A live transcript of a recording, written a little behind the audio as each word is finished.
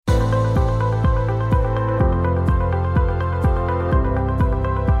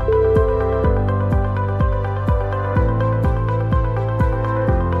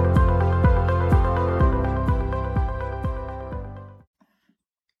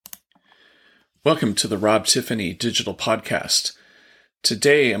Welcome to the Rob Tiffany Digital Podcast.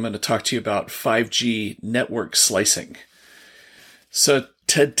 Today, I'm going to talk to you about 5G network slicing. So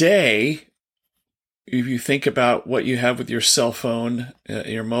today, if you think about what you have with your cell phone,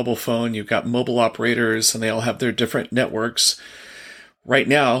 your mobile phone, you've got mobile operators and they all have their different networks. Right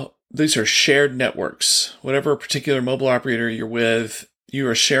now, these are shared networks. Whatever particular mobile operator you're with, you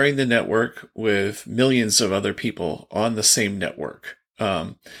are sharing the network with millions of other people on the same network.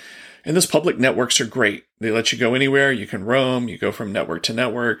 And those public networks are great. They let you go anywhere. You can roam. You go from network to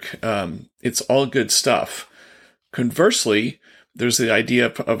network. It's all good stuff. Conversely, there's the idea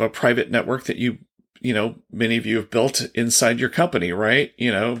of a private network that many of you have built inside your company, right?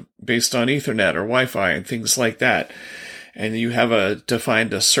 Based on Ethernet or Wi-Fi and things like that. And you have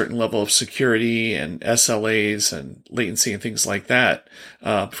defined a certain level of security and SLAs and latency and things like that.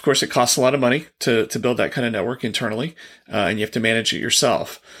 Of course, it costs a lot of money to build that kind of network internally, and you have to manage it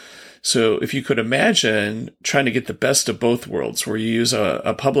yourself. So if you could imagine trying to get the best of both worlds, where you use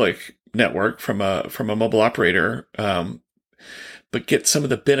a public network from a mobile operator, but get some of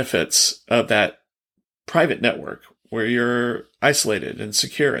the benefits of that private network where you're isolated and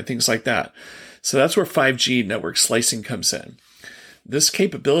secure and things like that. So that's where 5G network slicing comes in. This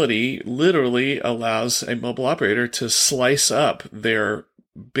capability literally allows a mobile operator to slice up their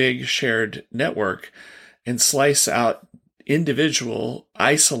big shared network and slice out individual,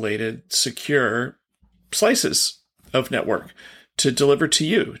 isolated, secure slices of network to deliver to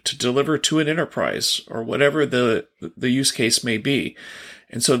you, to deliver to an enterprise, or whatever the use case may be.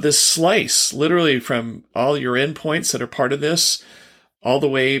 And so this slice, literally from all your endpoints that are part of this, all the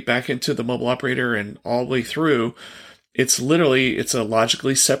way back into the mobile operator and all the way through, it's a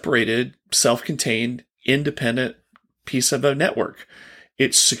logically separated, self-contained, independent piece of a network.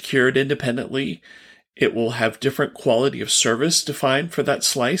 It's secured independently. It will have different quality of service defined for that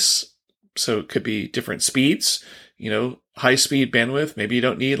slice. So it could be different speeds, high speed bandwidth. Maybe you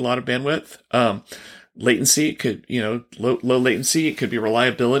don't need a lot of bandwidth. Latency, it could, low latency. It could be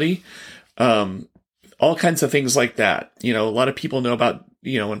reliability. All kinds of things like that. A lot of people know about,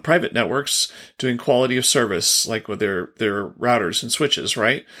 in private networks doing quality of service, like with their routers and switches,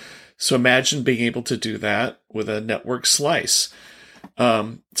 right? So imagine being able to do that with a network slice.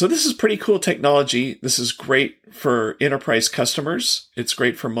 So this is pretty cool technology. This is great for enterprise customers. It's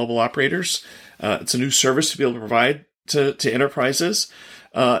great for mobile operators. It's a new service to be able to provide to enterprises.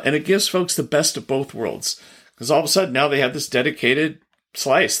 And it gives folks the best of both worlds. Because all of a sudden now they have this dedicated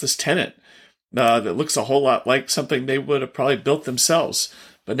slice, this tenant, that looks a whole lot like something they would have probably built themselves.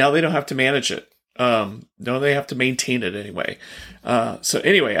 But now they don't have to manage it. No, they have to maintain it anyway. So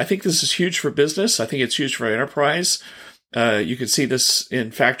anyway, I think this is huge for business. I think it's huge for enterprise. You can see this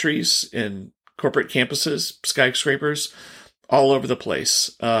in factories, in corporate campuses, skyscrapers, all over the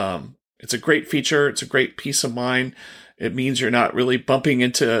place. It's a great feature. It's a great peace of mind. It means you're not really bumping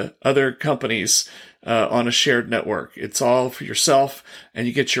into other companies on a shared network. It's all for yourself, and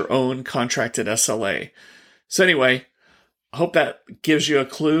you get your own contracted SLA. So anyway, I hope that gives you a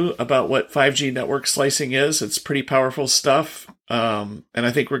clue about what 5G network slicing is. It's pretty powerful stuff, and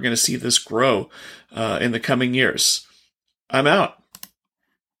I think we're going to see this grow in the coming years. I'm out.